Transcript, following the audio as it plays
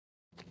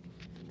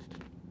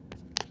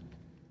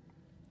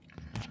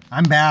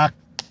I'm back.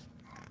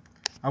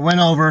 I went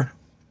over.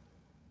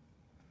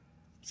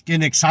 It's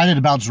getting excited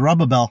about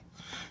Zerubbabel.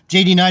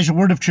 JD Niger,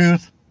 Word of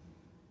Truth.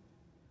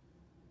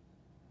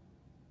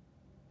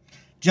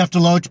 Jeff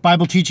DeLoach,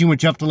 Bible Teaching with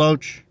Jeff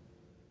DeLoach.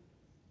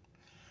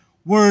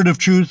 Word of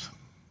Truth.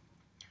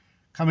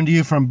 Coming to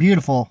you from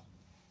beautiful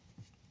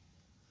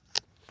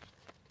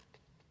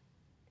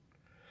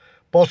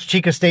Bolsa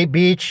Chica State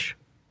Beach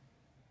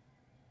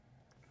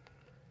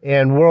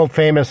and world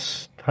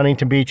famous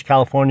Huntington Beach,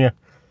 California.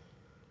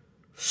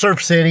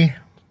 Surf City.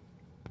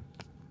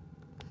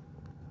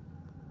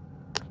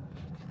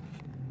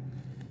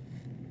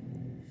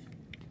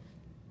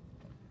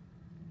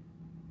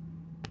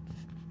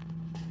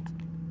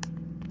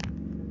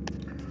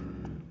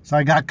 So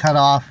I got cut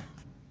off.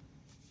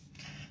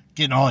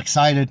 Getting all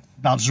excited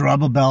about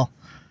Zerubbabel.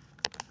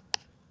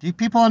 Do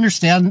people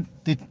understand?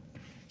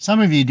 Some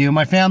of you do.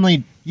 My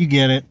family, you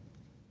get it.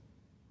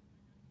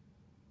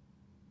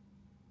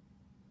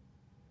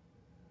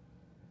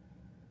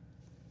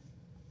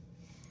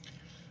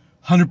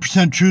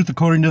 "100% truth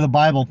according to the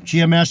Bible."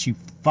 GMS, you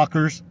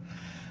fuckers.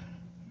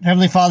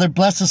 Heavenly Father,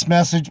 bless this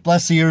message.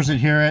 Bless the ears that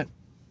hear it.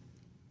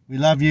 We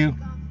love you.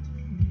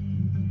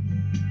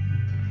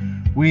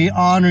 We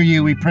honor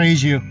you. We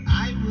praise you.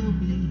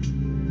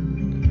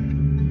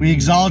 We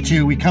exalt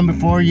you. We come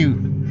before you.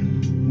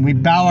 We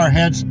bow our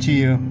heads to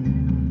you.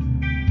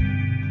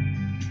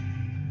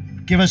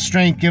 Give us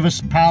strength. Give us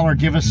power.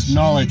 Give us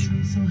knowledge.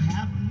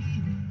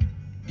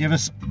 Give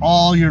us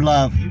all your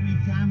love.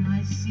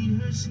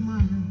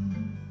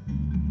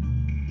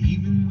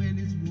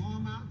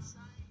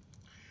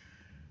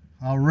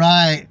 All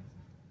right.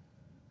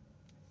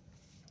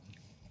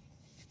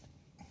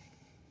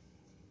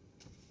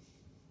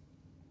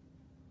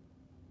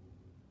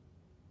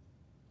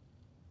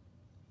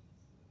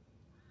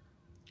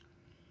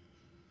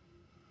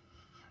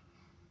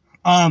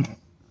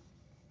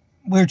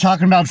 We were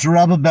talking about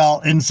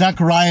Zerubbabel. In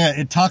Zechariah,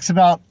 it talks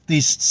about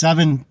these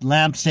 7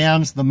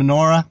 lampstands, the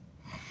menorah,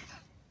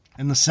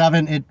 and the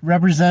 7, it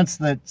represents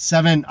the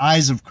 7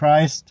 eyes of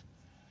Christ,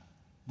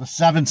 the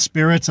 7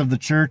 spirits of the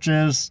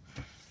churches,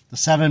 the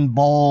 7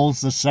 bowls,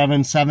 the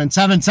 7, 7,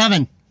 7,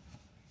 7.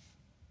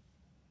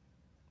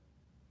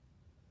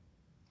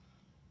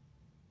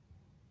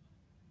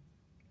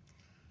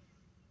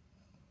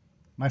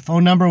 My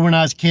phone number when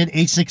I was a kid,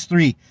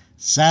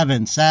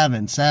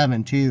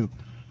 863-7772.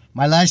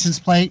 My license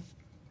plate,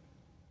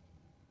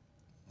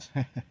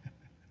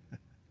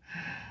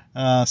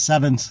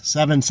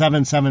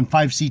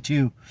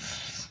 77775C2.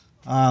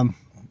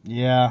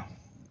 Yeah,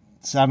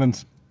 7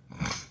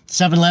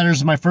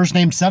 letters in my first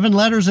name, 7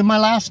 letters in my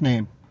last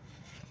name.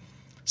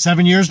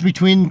 7 years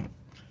between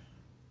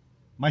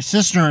my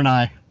sister and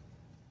I.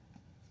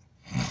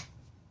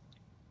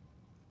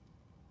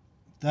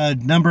 The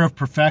number of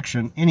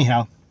perfection.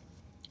 Anyhow.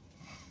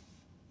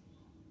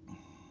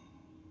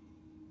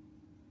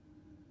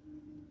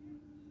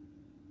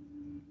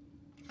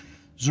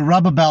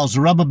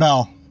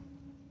 Zerubbabel.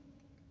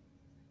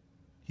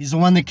 He's the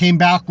one that came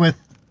back with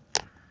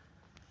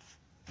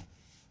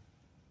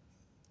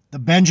the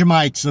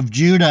Benjamites of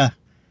Judah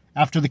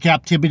after the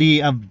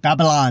captivity of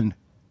Babylon.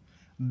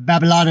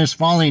 Babylon is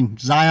falling.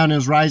 Zion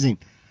is rising.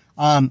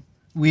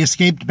 We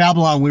escaped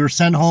Babylon. We were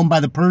sent home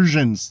by the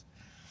Persians.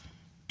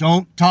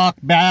 Don't talk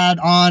bad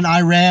on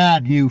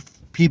Iran, you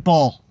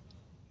people.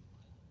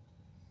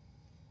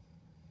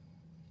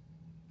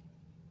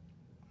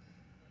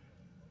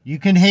 You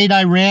can hate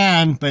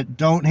Iran, but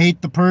don't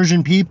hate the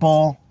Persian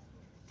people.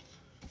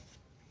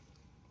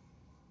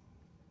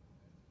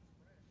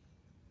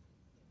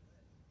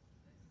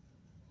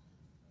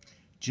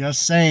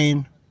 Just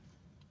saying.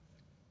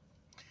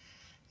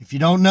 If you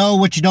don't know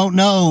what you don't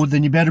know,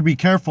 then you better be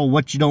careful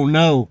what you don't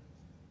know.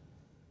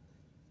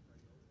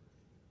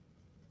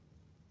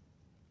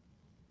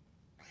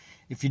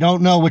 If you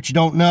don't know what you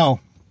don't know.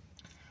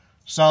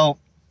 So,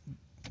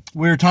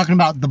 we're talking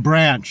about the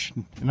branch.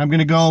 And I'm going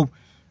to go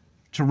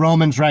to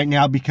Romans right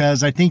now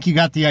because I think you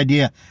got the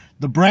idea.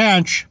 The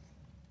branch,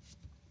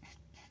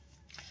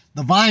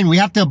 the vine, we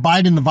have to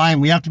abide in the vine.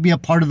 We have to be a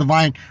part of the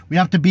vine. We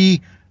have to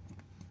be,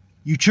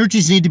 you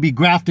churches need to be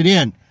grafted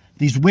in.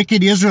 These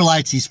wicked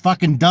Israelites, these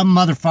fucking dumb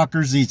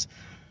motherfuckers, these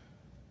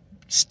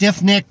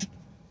stiff-necked,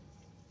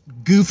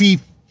 goofy,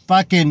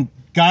 fucking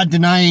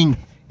God-denying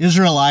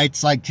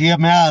Israelites like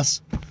GMS.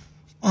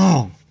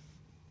 Oh,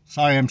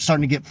 sorry, I'm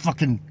starting to get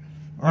fucking...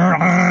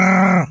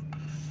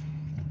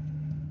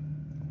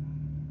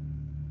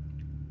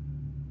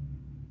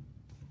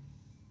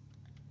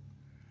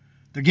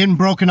 They're getting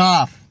broken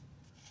off.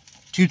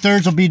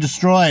 2/3 will be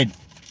destroyed.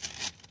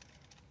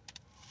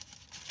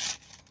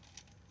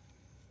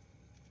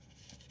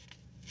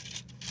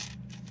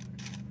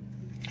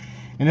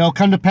 And it'll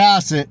come to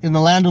pass that in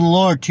the land of the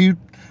Lord, 2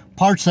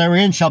 parts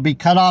therein shall be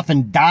cut off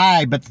and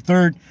die, but the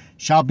 3rd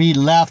shall be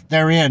left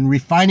therein,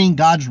 refining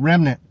God's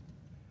remnant.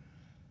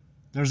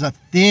 There's a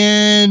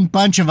thin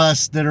bunch of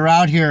us that are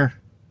out here.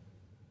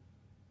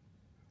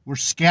 We're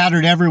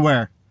scattered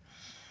everywhere.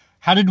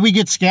 How did we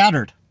get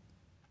scattered?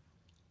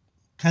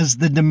 Because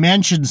the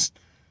dimensions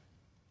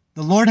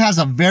The Lord has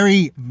a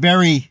very,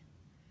 very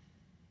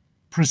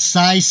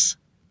precise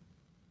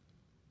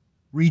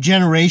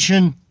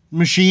regeneration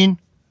machine.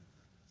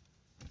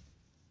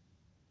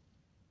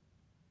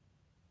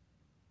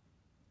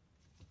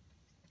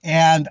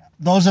 And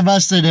those of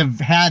us that have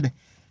had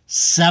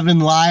 7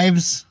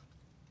 lives,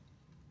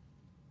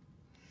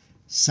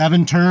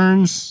 7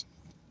 turns,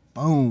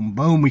 boom,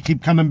 boom, we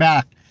keep coming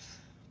back.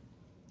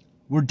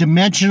 We're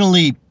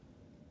dimensionally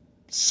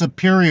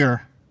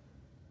superior.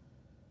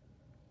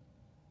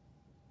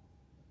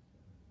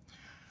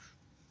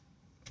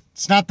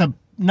 It's not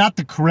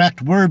the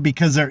correct word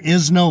because there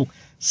is no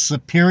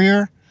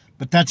superior,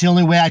 but that's the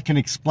only way I can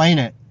explain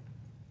it.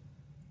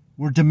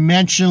 We're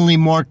dimensionally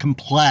more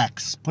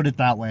complex, put it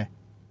that way.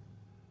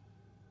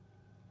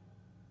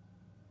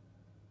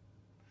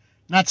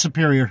 Not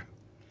superior.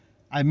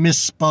 I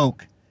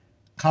misspoke.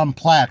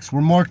 Complex.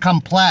 We're more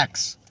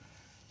complex.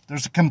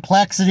 There's a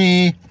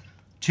complexity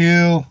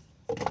to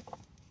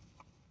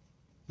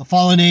the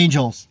fallen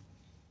angels.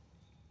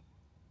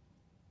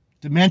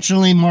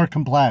 Dimensionally more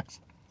complex.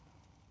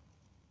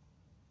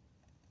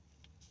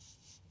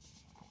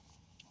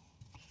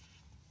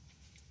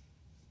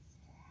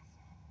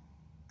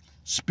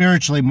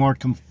 Spiritually more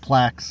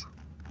complex.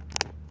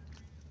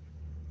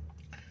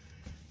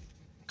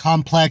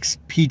 Complex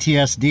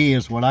PTSD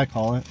is what I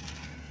call it.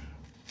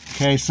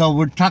 Okay, so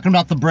we're talking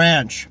about the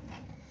branch.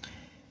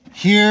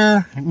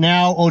 Hear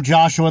now, O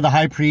Joshua the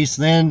high priest,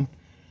 then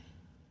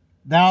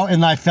thou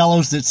and thy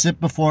fellows that sit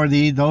before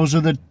thee, those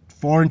are the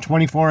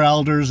 24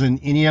 elders and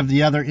any of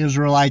the other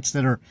Israelites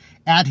that are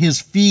at his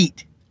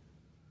feet,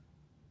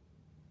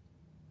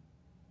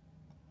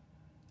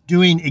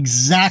 doing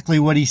exactly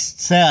what he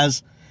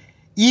says,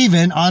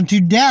 even unto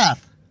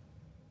death.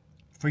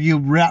 For you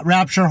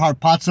rapture,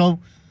 harpazo,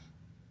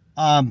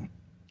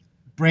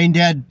 brain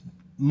dead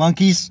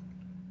monkeys,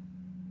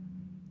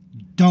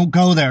 don't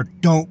go there.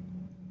 Don't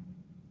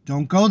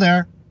go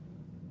there.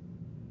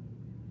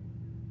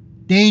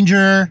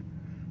 Danger.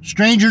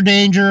 Stranger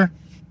danger.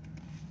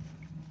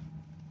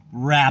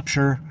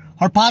 Rapture.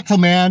 Harpazo,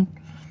 man.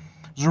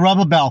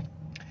 Zerubbabel.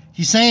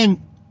 He's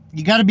saying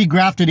you got to be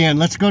grafted in.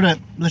 Let's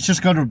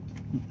just go to,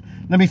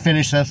 let me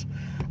finish this.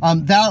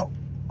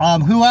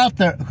 Who art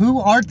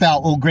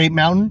thou, O great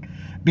mountain?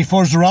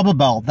 Before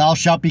Zerubbabel, thou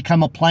shalt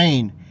become a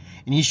plain,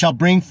 and he shall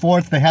bring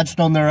forth the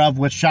headstone thereof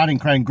with shouting,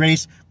 crying,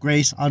 grace,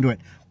 grace unto it.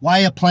 Why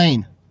a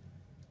plain?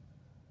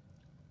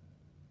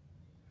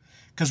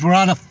 Because we're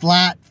on a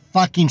flat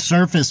fucking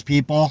surface,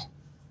 people.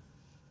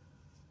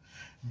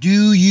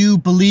 Do you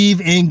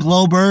believe in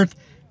globe earth?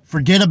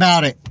 Forget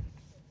about it.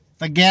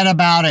 Forget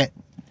about it.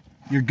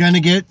 You're going to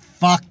get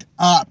fucked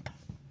up.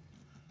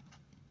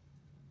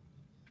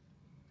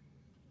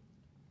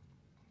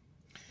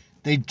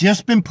 They've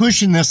just been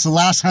pushing this the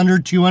last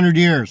 100, 200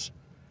 years.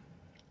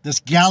 This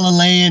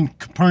Galilean,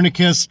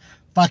 Copernicus,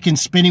 fucking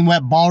spinning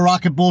wet ball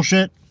rocket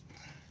bullshit.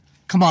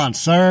 Come on,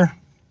 sir.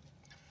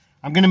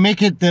 I'm going to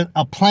make it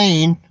a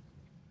plane.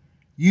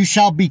 You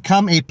shall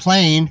become a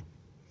plane.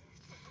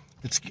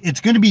 It's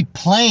going to be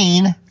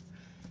plain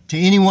to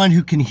anyone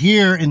who can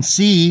hear and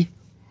see.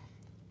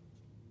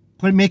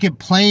 Make it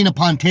plain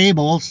upon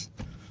tables.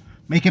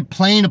 Make it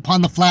plain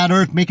upon the flat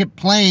earth. Make it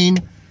plain.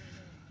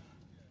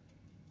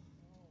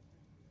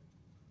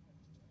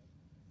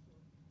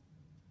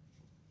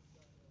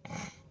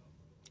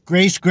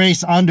 Grace,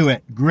 grace unto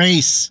it.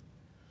 Grace.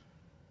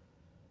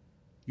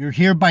 You're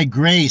here by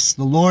grace.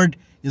 The Lord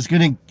is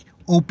going to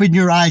open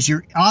your eyes.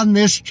 You're on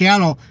this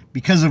channel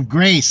because of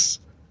grace.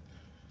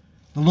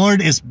 The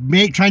Lord is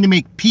trying to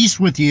make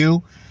peace with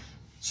you.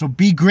 So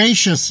be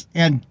gracious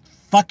and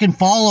fucking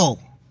follow.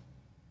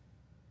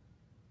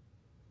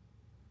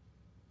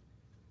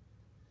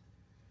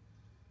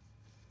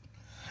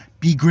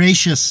 Be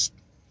gracious.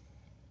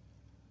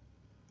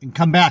 And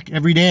come back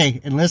every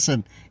day and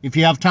listen. If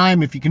you have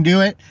time, if you can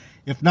do it.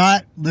 If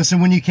not,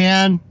 listen when you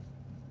can.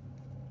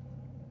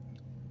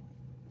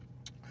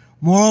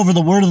 Moreover,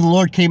 the word of the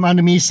Lord came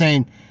unto me,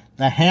 saying,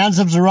 the hands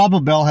of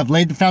Zerubbabel have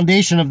laid the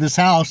foundation of this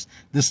house,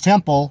 this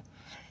temple.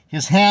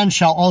 His hand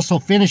shall also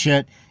finish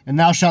it, and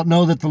thou shalt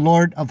know that the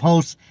Lord of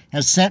hosts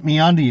has sent me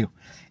unto you.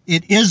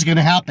 It is going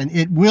to happen.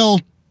 It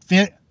will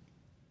fit.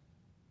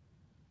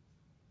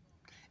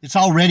 It's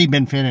already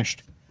been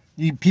finished.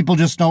 People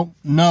just don't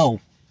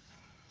know.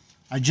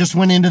 I just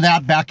went into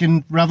that back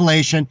in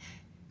Revelation.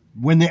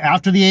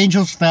 After the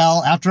angels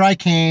fell, after I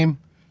came,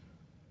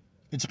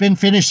 it's been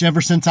finished ever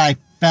since I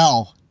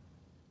fell.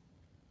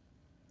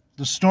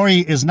 The story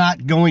is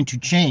not going to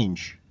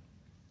change.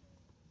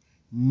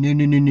 No,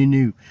 no, no, no,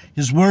 no.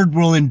 His word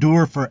will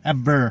endure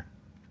forever.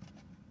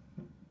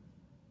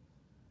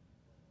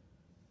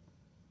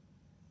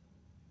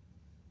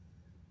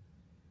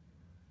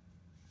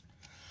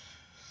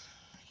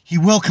 He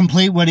will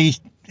complete what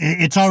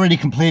it's already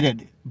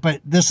completed.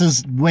 But this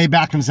is way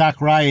back in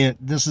Zechariah.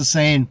 This is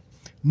saying,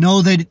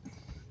 know that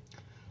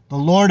the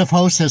Lord of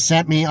hosts has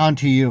sent me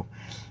unto you.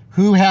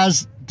 Who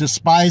has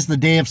despised the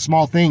day of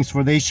small things?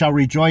 For they shall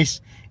rejoice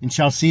and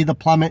shall see the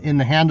plummet in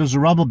the hand of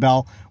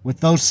Zerubbabel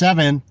with those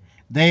 7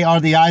 They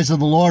are the eyes of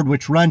the Lord,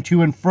 which run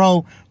to and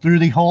fro through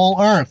the whole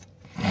earth.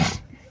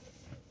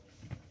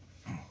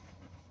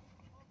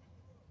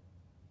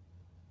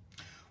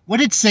 What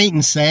did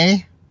Satan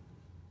say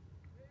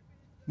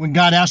when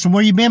God asked him,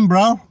 where you been,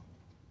 bro?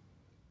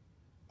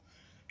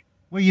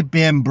 Where you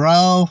been,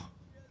 bro?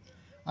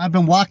 I've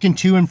been walking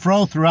to and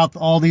fro throughout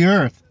all the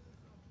earth.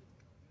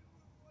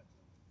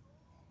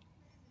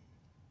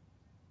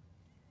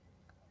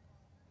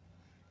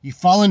 You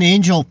fallen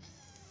angel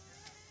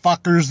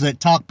fuckers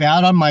that talk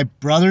bad on my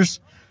brothers.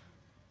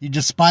 You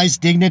despise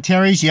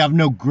dignitaries. You have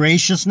no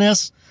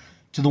graciousness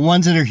to the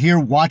ones that are here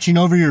watching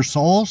over your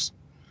souls.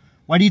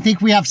 Why do you think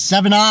we have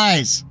 7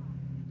 eyes?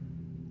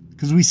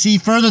 Because we see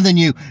further than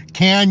you.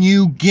 Can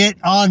you get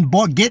on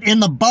board? Get in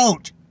the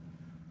boat.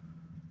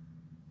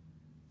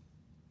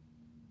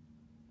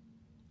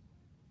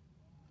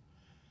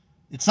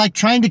 It's like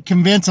trying to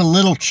convince a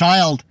little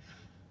child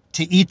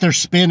to eat their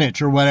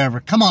spinach or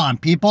whatever. Come on,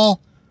 people.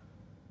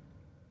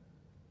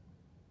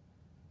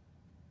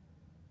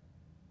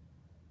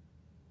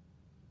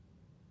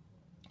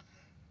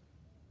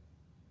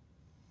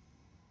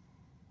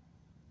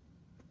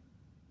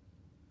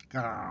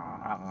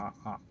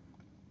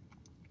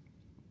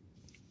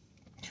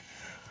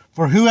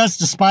 For who has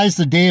despised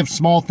the day of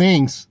small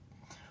things?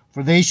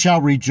 For they shall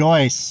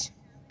rejoice.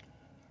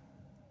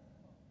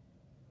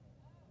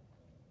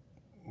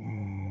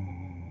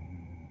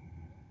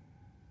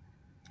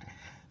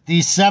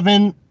 These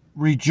 7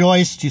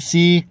 rejoice to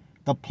see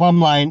the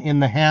plumb line in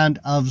the hand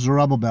of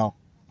Zerubbabel.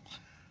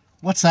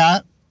 What's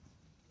that?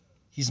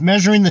 He's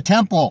measuring the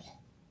temple.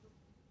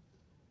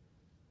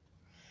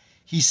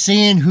 He's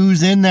seeing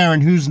who's in there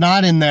and who's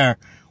not in there.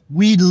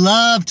 We'd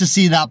love to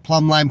see that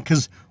plumb line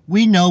because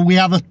we know we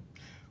have a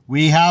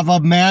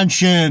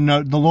mansion.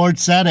 The Lord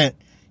said it.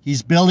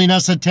 He's building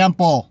us a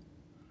temple.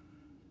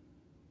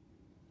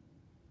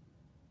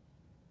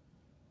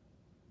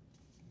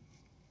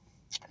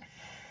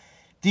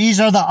 These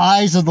are the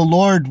eyes of the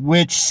Lord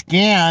which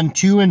scan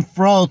to and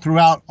fro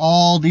throughout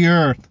all the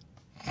earth.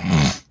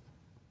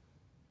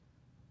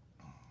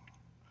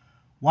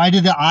 Why do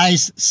the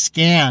eyes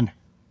scan?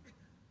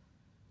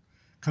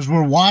 Because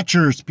we're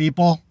watchers,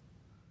 people.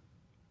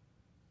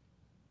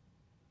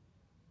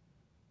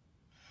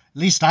 At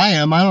least I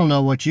am. I don't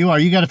know what you are.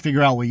 You got to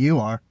figure out what you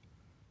are.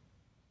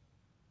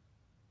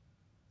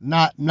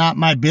 Not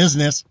my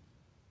business.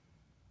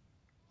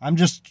 I'm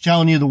just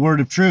telling you the word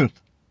of truth.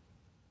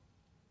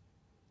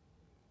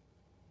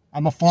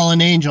 I'm a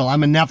fallen angel.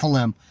 I'm a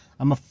Nephilim.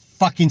 I'm a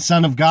fucking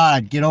son of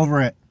God. Get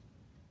over it.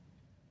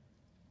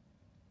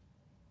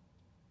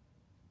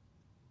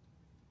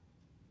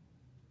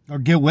 Or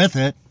get with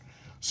it.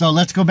 So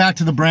let's go back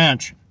to the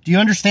branch. Do you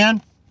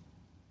understand?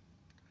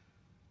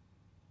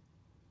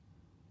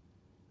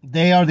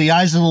 They are the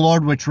eyes of the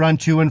Lord which run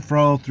to and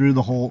fro through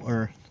the whole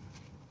earth.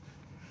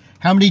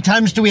 How many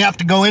times do we have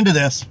to go into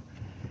this?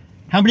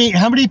 How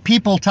many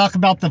people talk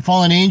about the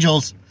fallen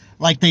angels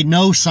like they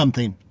know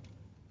something?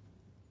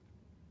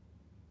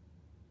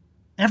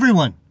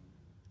 Everyone.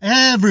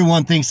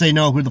 Everyone thinks they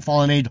know who the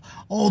fallen angel.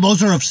 Oh,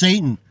 those are of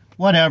Satan.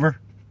 Whatever.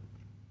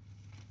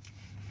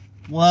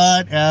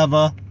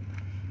 Whatever.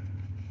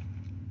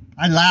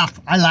 I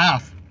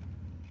laugh.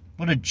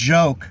 What a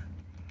joke.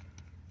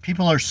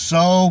 People are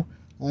so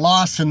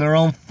lost in their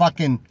own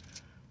fucking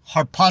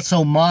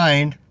harpazo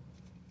mind.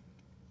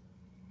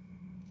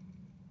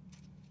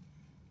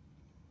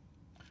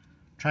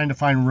 Trying to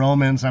find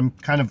Romans. I'm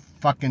kind of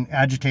fucking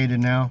agitated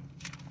now.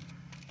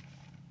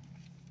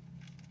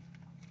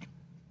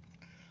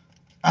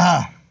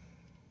 Well,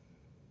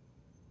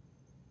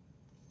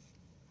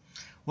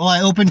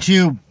 I opened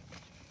to...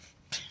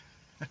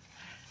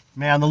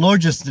 Man, the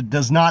Lord just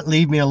does not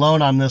leave me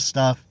alone on this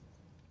stuff.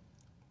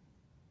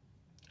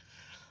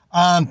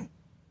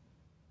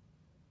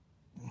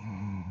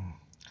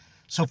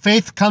 So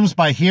faith comes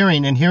by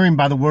hearing, and hearing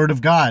by the word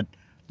of God,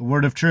 the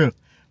word of truth.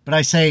 But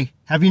I say,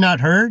 have you not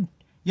heard?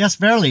 Yes,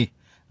 verily.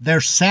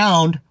 Their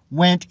sound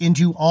went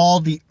into all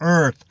the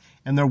earth,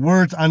 and their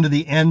words unto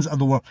the ends of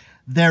the world.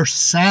 Their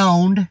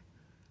sound,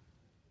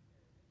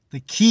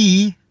 the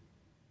key,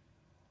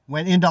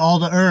 went into all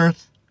the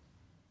earth.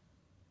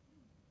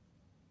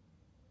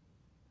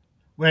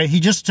 Where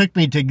he just took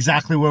me to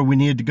exactly where we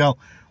needed to go.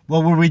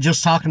 What were we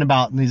just talking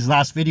about in these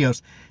last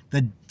videos?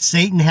 That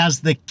Satan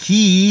has the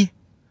key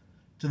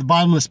to the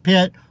bottomless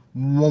pit.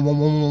 La la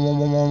la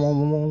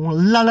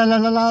la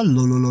la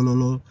la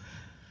la.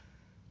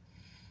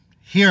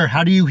 Hear,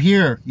 how do you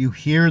hear? You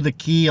hear the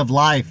key of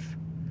life.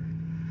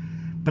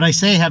 But I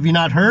say, have you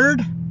not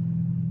heard?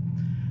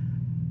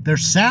 Their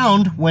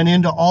sound went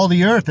into all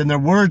the earth, and their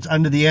words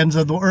unto the ends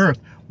of the earth.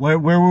 Where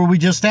were we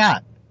just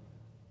at?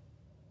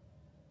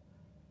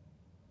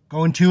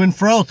 Going to and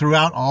fro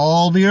throughout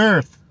all the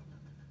earth.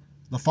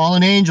 The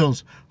fallen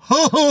angels.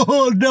 Ho ho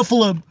ho,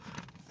 Nephilim.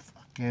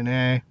 Fucking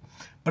A.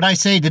 But I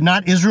say, did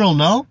not Israel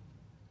know?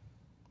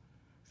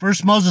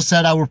 First Moses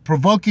said, I will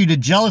provoke you to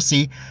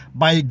jealousy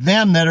by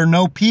them that are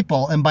no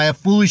people, and by a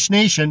foolish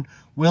nation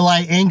will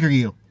I anger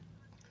you.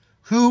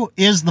 Who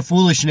is the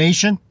foolish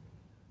nation?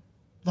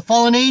 The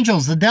fallen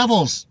angels, the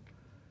devils.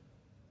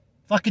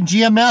 Fucking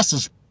GMS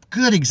is a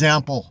good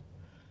example.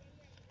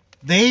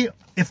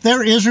 If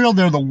they're Israel,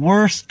 they're the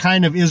worst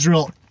kind of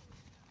Israel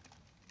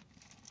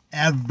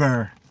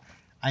ever.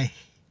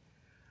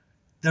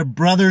 They're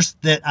brothers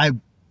that I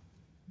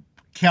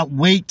can't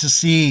wait to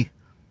see.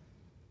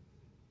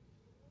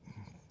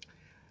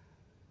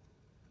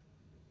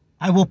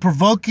 I will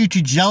provoke you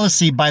to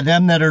jealousy by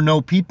them that are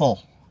no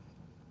people,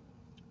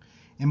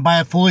 and by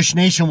a foolish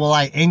nation will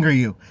I anger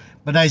you.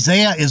 But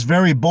Isaiah is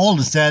very bold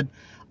and said,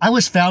 I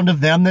was found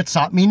of them that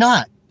sought me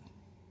not.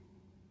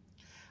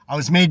 I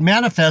was made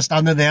manifest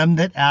unto them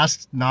that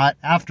asked not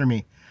after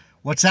me.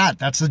 What's that?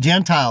 That's the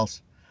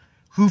Gentiles.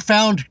 Who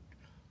found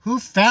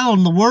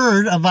the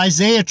word of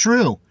Isaiah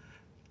true?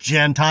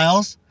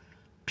 Gentiles.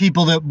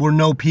 People that were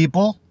no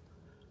people.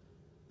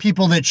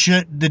 People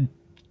that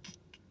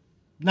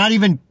not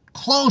even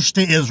close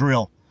to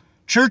Israel.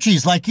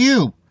 Churchies like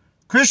you.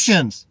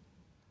 Christians.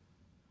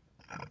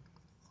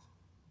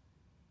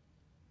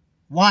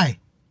 Why?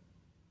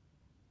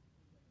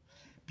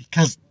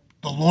 Because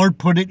the Lord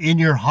put it in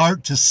your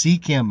heart to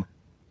seek him.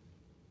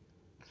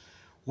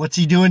 What's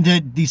he doing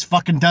to these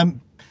fucking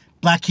dumb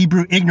black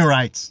Hebrew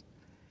ignorants?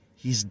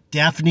 He's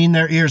deafening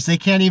their ears. They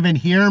can't even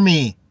hear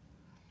me.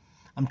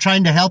 I'm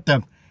trying to help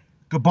them.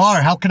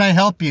 Gabar, how can I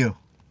help you?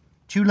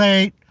 Too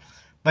late.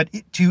 But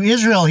to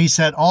Israel, he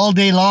said, all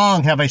day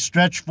long have I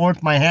stretched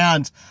forth my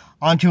hands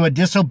unto a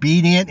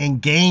disobedient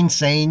and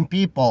gainsaying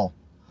people.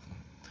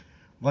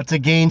 What's a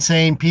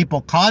gainsaying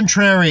people?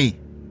 Contrary.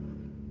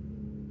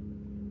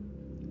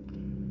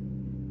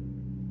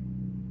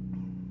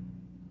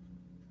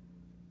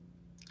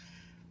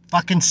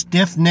 Fucking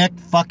stiff-necked,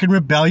 fucking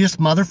rebellious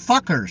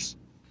motherfuckers.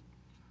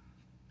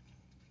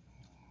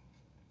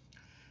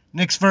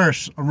 Next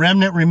verse, a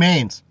remnant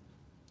remains.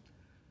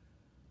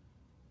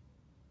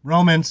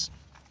 Romans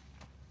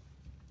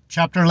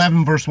chapter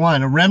 11, verse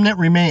 1, a remnant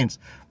remains.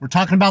 We're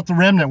talking about the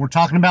remnant. We're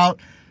talking about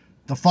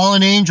the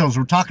fallen angels.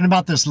 We're talking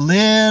about this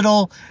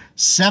little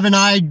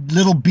seven-eyed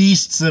little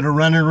beasts that are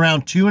running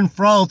around to and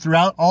fro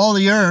throughout all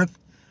the earth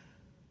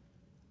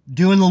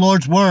doing the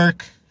Lord's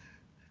work.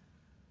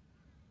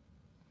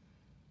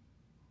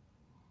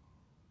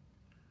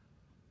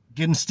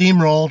 Getting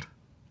steamrolled.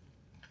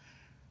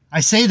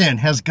 I say then,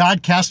 has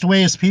God cast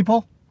away his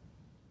people?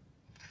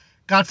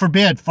 God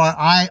forbid, for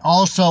I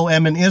also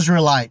am an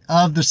Israelite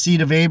of the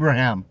seed of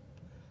Abraham,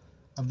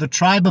 of the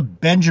tribe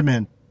of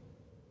Benjamin.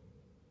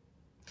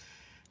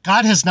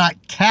 God has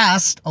not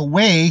cast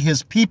away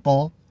his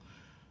people,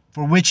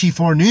 for which he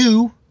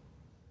foreknew.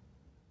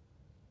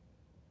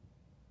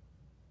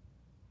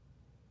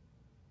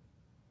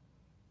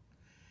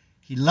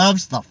 He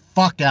loves the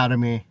fuck out of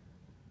me.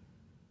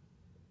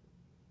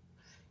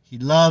 He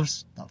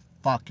loves the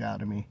fuck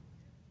out of me.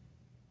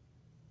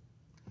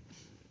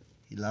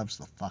 He loves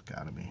the fuck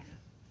out of me.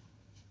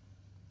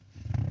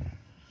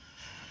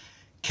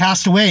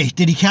 Cast away.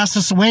 Did he cast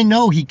us away?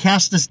 No, he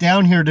cast us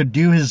down here to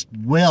do his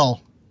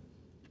will.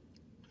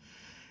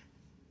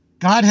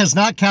 God has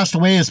not cast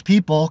away his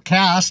people,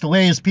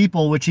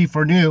 which he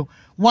foreknew.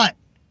 What?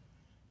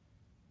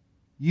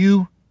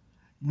 You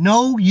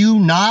know you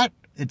not?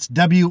 It's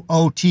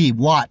W-O-T.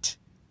 What?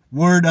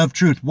 Word of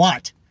truth.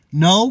 What?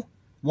 No?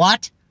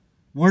 What?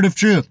 Word of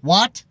truth.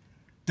 What?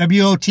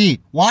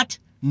 W-O-T. What?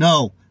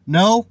 No.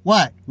 No.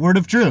 What? Word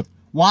of truth.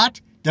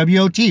 What?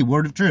 W-O-T.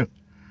 Word of truth.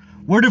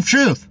 Word of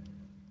truth.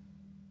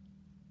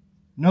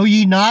 Know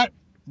ye not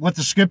what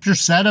the scripture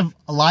said of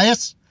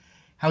Elias?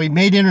 How he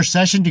made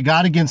intercession to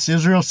God against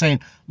Israel,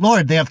 saying,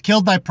 Lord, they have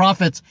killed thy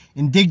prophets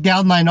and digged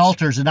down thine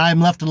altars, and I am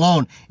left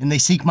alone, and they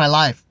seek my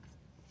life.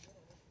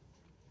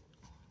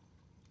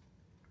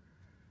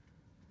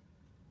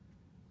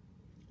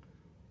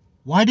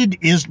 Why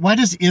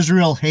does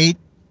Israel hate?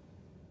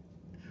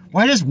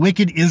 Why does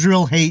wicked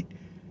Israel hate?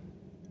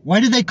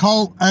 Why do they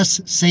call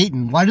us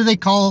Satan? Why do they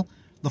call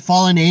the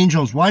fallen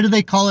angels? Why do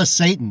they call us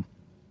Satan?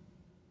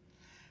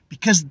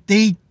 Because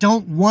they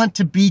don't want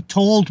to be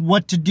told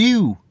what to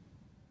do.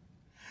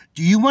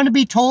 Do you want to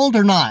be told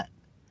or not?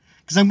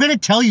 Because I'm going to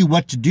tell you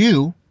what to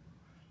do.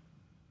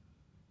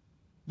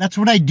 That's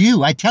what I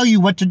do. I tell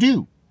you what to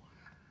do.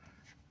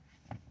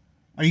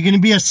 Are you going to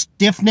be a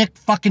stiff-necked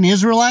fucking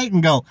Israelite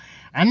and go,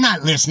 I'm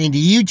not listening to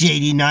you,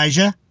 J.D.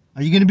 Naja?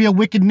 Are you going to be a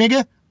wicked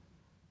nigga?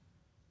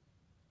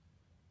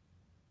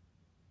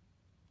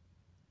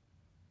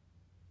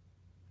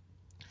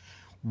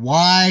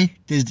 Why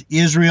does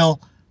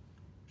Israel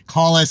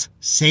call us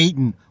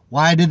Satan?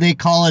 Why did they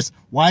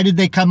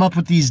come up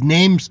with these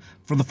names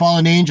for the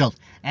fallen angels?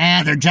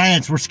 They're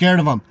giants. We're scared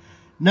of them.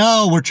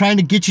 No, we're trying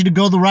to get you to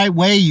go the right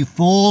way, you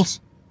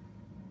fools.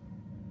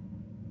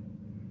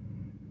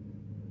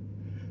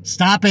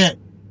 Stop it.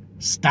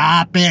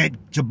 Stop it,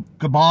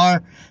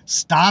 Gabar.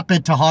 Stop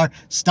it, Tahar.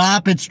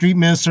 Stop it, Street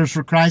Ministers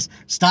for Christ.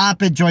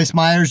 Stop it, Joyce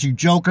Myers, you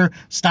joker.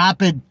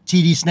 Stop it,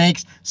 TD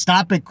Snakes.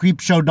 Stop it,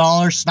 Creepshow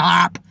Dollar.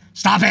 Stop.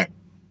 Stop it.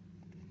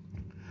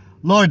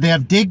 Lord, they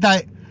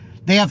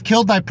have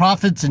killed thy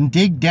prophets and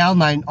digged down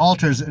thine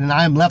altars, and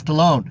I am left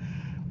alone.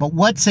 But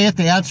what saith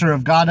the answer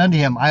of God unto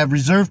him? I have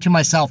reserved to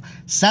myself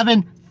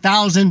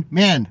 7,000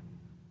 men.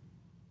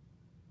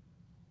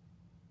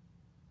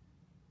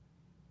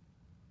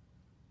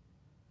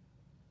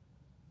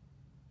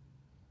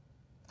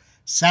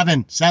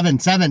 Seven.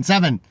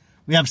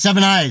 We have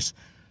 7 eyes.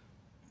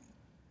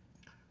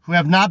 Who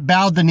have not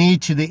bowed the knee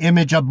to the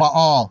image of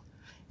Baal.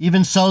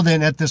 Even so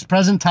then, at this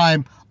present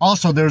time,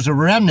 also there's a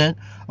remnant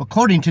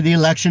according to the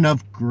election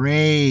of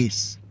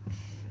grace.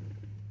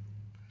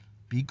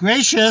 Be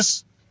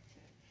gracious.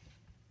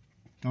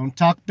 Don't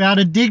talk bad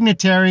of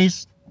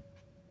dignitaries.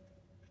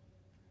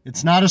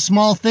 It's not a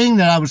small thing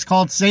that I was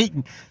called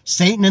Satan.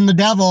 Satan and the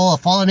devil, a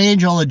fallen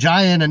angel, a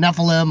giant, a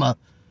Nephilim.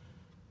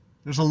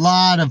 There's a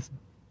lot of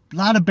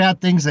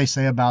bad things they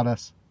say about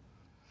us.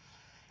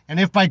 And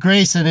if by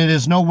grace, and it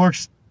is no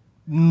works,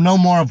 no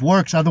more of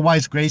works,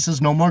 otherwise grace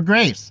is no more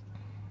grace.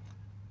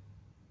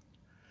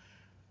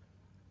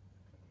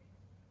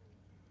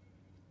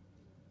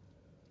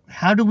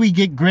 How do we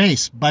get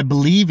grace? By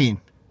believing.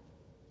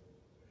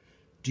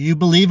 Do you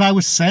believe I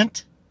was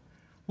sent?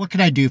 What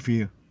can I do for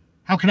you?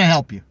 How can I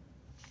help you?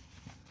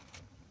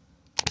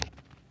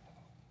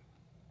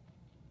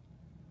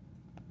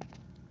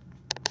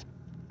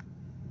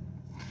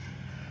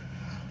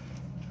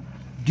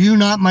 Do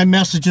not my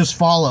messages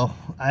follow?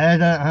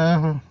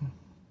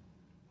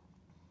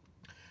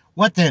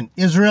 What then?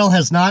 Israel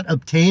has not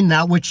obtained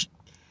that which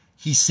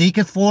he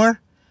seeketh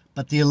for,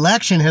 but the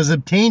election has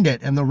obtained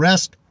it, and the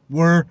rest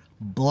were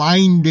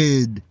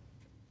blinded.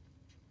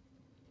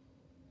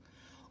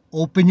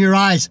 Open your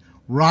eyes,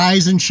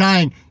 rise and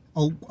shine,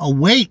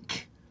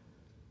 awake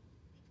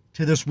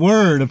to this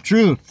word of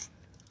truth.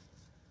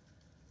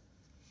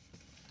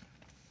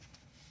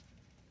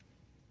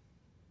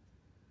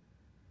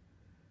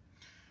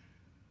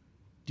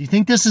 Do you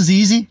think this is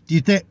easy? Do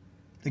you think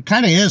it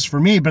kind of is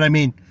for me? But I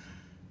mean,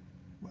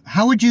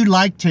 how would you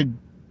like to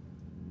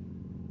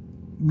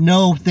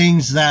know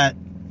things that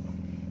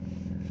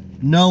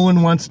no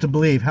one wants to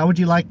believe? How would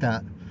you like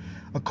that?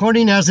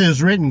 According as it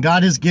is written,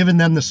 God has given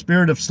them the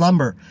spirit of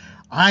slumber,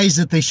 eyes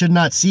that they should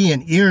not see,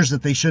 and ears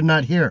that they should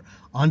not hear,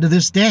 unto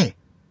this day.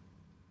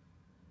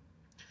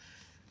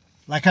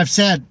 Like I've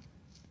said,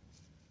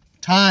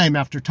 time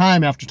after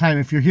time after time,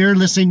 if you're here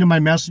listening to my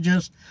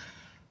messages,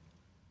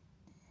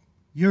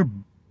 you're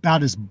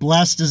about as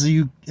blessed as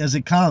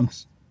it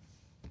comes.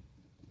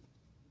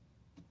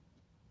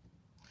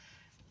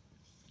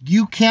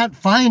 You can't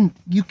find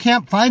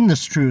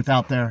this truth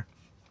out there.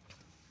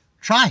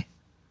 Try.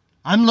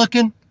 I'm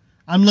looking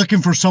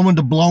for someone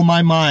to blow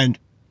my mind.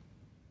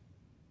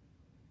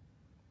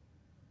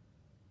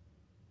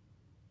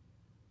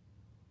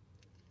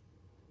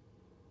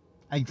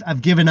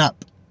 I've given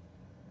up.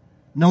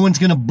 No one's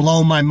going to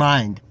blow my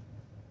mind.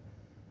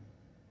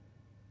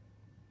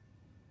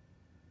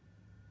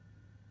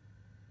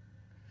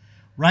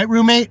 Right,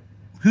 roommate?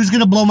 Who's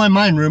going to blow my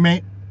mind,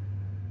 roommate?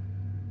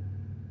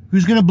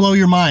 Who's going to blow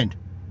your mind?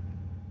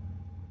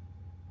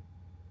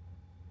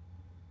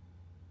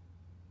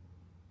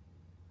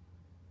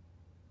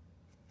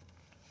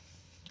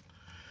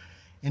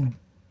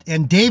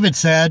 And David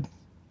said,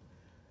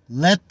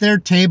 let their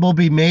table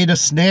be made a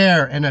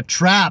snare and a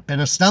trap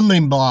and a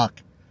stumbling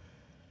block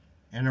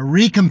and a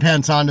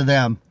recompense unto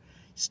them.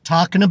 He's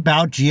talking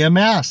about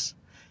GMS.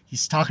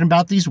 He's talking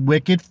about these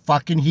wicked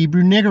fucking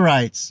Hebrew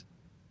niggerites.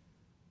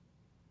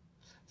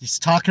 He's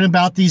talking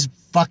about these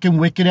fucking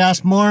wicked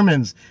ass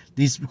Mormons.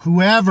 These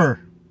whoever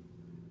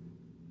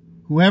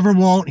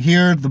won't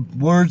hear the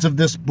words of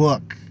this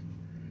book.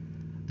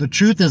 The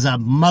truth is a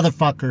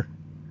motherfucker.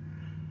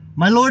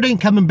 My Lord ain't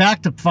coming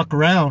back to fuck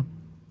around.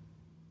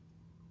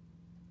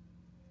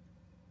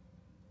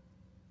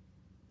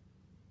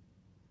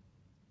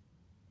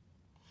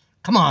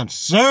 Come on,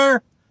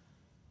 sir.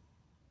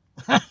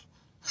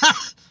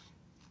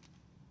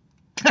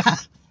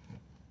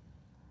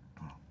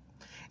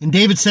 And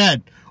David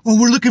said, oh,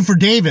 we're looking for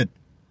David.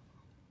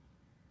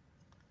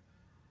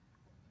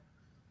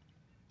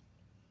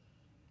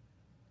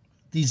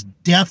 These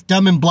deaf,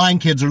 dumb, and blind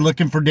kids are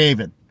looking for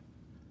David.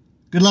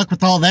 Good luck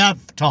with all that,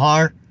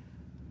 Tahar.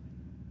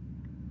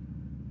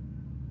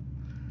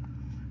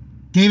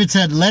 David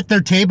said, let their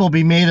table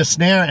be made a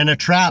snare and a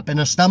trap and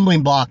a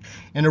stumbling block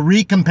and a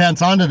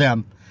recompense unto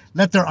them.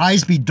 Let their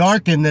eyes be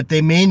darkened that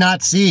they may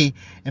not see,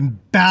 and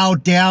bow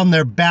down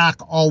their back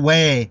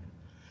alway.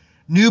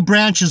 New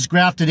branches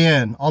grafted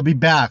in. I'll be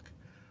back.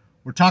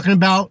 We're going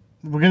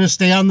to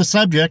stay on the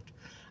subject.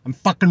 I'm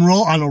fucking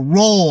on a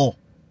roll.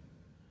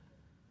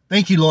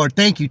 Thank you, Lord.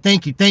 Thank you,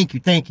 thank you, thank you,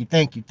 thank you,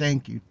 thank you,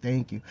 thank you,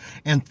 thank you.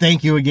 And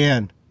thank you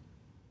again.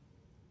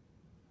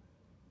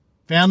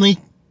 Family,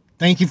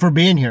 thank you for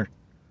being here.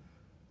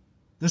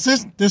 This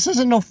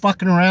isn't no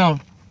fucking around.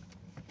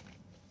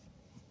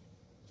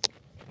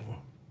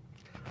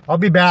 I'll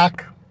be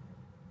back.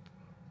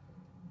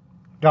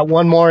 Got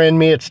one more in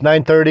me. It's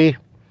 9:30.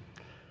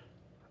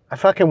 I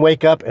fucking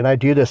wake up and I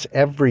do this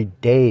every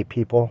day,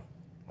 people.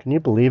 Can you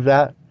believe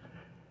that?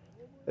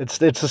 It's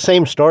the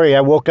same story.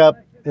 I woke up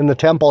in the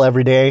temple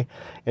every day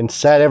and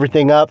set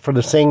everything up for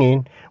the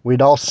singing.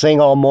 We'd all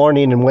sing all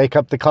morning and wake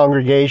up the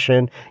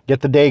congregation,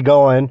 get the day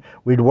going.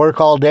 We'd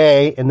work all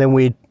day, and then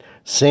we'd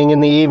sing in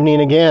the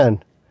evening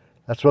again.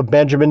 That's what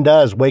Benjamin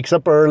does. Wakes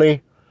up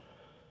early,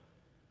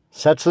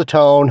 sets the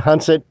tone,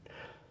 hunts at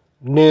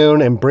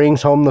noon, and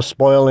brings home the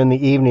spoil in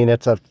the evening.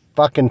 It's a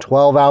fucking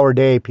 12-hour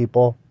day,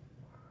 people.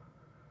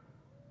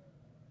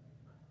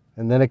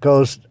 And then it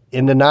goes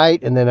into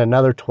night, and then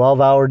another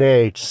 12-hour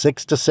day.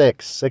 6 to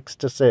 6, 6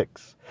 to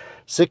 6.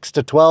 6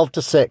 to 12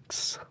 to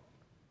 6.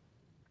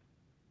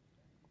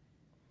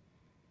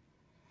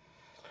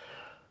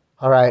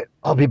 All right,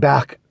 I'll be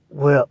back.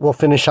 We'll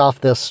finish off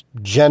this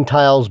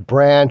Gentiles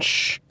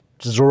branch,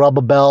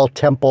 Zerubbabel,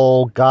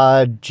 temple,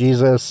 God,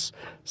 Jesus,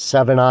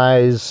 seven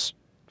eyes,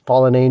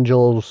 fallen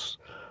angels,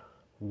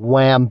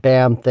 wham,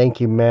 bam, thank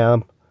you,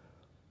 ma'am.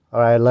 All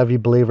right, love you,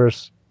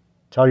 believers.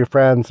 Tell your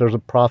friends there's a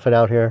prophet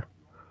out here.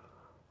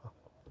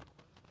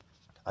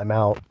 I'm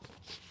out.